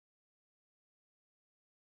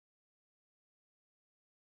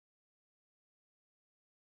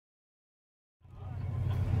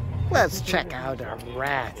Let's check out a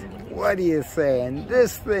rat. What are you saying?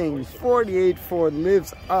 This thing, 48 Ford,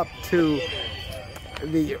 lives up to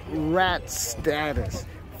the rat status.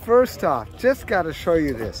 First off, just got to show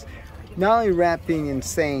you this. Not only rat being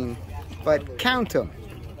insane, but count them.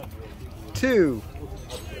 2,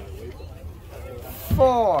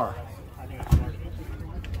 4.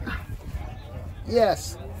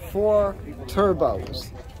 Yes, 4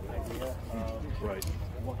 turbos.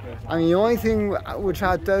 I mean, the only thing which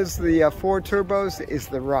outdoes the 4 turbos is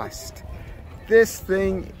the rust. This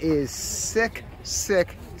thing is sick,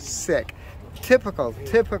 sick, sick. Typical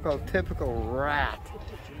rat.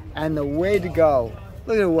 And the way to go.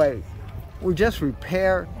 Look at the way. We just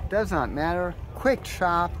repair, does not matter. Quick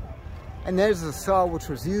chop. And there's the saw which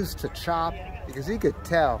was used to chop, because you could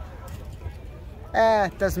tell.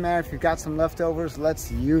 It doesn't matter if you've got some leftovers,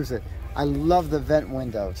 let's use it. I love the vent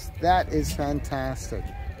windows. That is fantastic.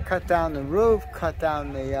 Cut down the roof, cut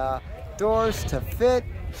down the doors to fit.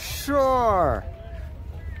 Sure.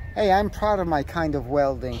 Hey, I'm proud of my kind of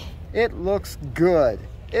welding. It looks good.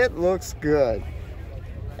 It looks good.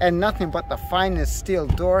 And nothing but the finest steel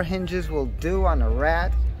door hinges will do on a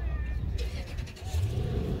rat.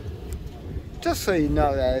 Just so you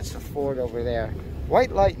know that it's a Ford over there.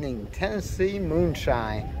 White Lightning, Tennessee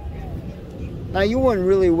Moonshine. Now you wouldn't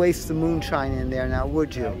really waste the moonshine in there now,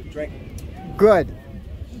 would you? Good.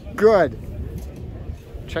 Good.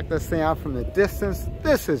 Check this thing out from the distance.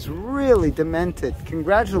 This is really demented.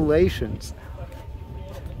 Congratulations.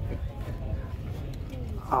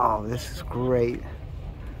 Oh, this is great.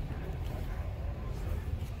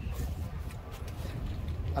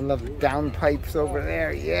 I love the downpipes over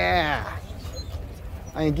there. Yeah.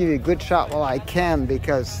 I'm going to give you a good shot while I can,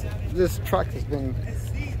 because this truck has been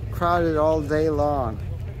crowded all day long.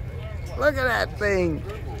 Look at that thing.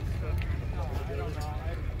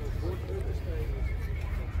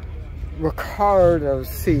 Ricardo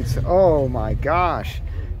seats. Oh my gosh.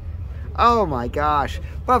 Oh my gosh.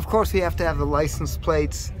 But of course we have to have the license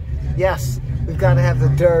plates. Yes. We've got to have the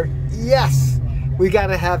dirt. Yes. We got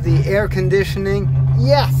to have the air conditioning.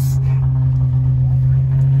 Yes.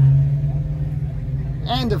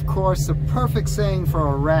 And of course, the perfect saying for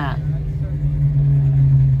a rat.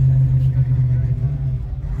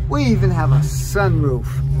 We even have a sunroof.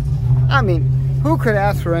 I mean, who could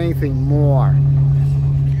ask for anything more?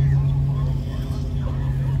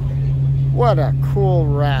 What a cool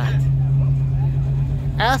rat.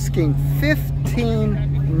 Asking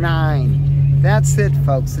 $15,900. That's it,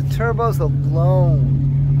 folks. The turbos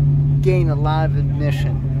alone gain a lot of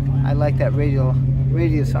admission. I like that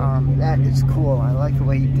radius arm. That is cool. I like the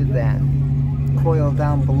way you did that. Coil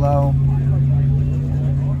down below.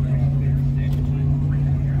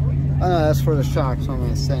 Oh no, that's for the shocks, what am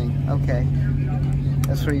I saying? Okay.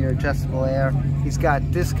 That's for your adjustable air. He's got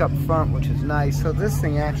disc up front, which is nice. So this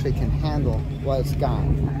thing actually can handle what it's got.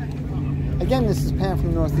 Again, this is Pam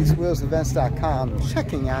from NortheastWheelsEvents.com,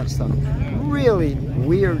 checking out some really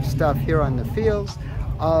weird stuff here on the fields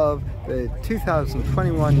of the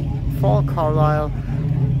 2021 Fall Carlisle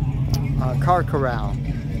Car Corral.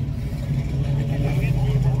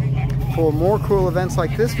 For more cool events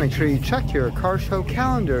like this, make sure you check your car show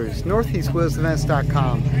calendars.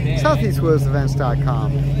 NortheastWheelsEvents.com,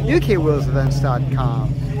 SoutheastWheelsEvents.com,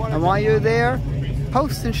 UKWheelsEvents.com. And while you're there,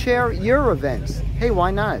 post and share your events. Hey,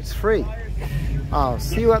 why not? It's free. I'll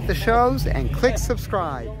see you at the shows, and click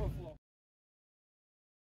subscribe.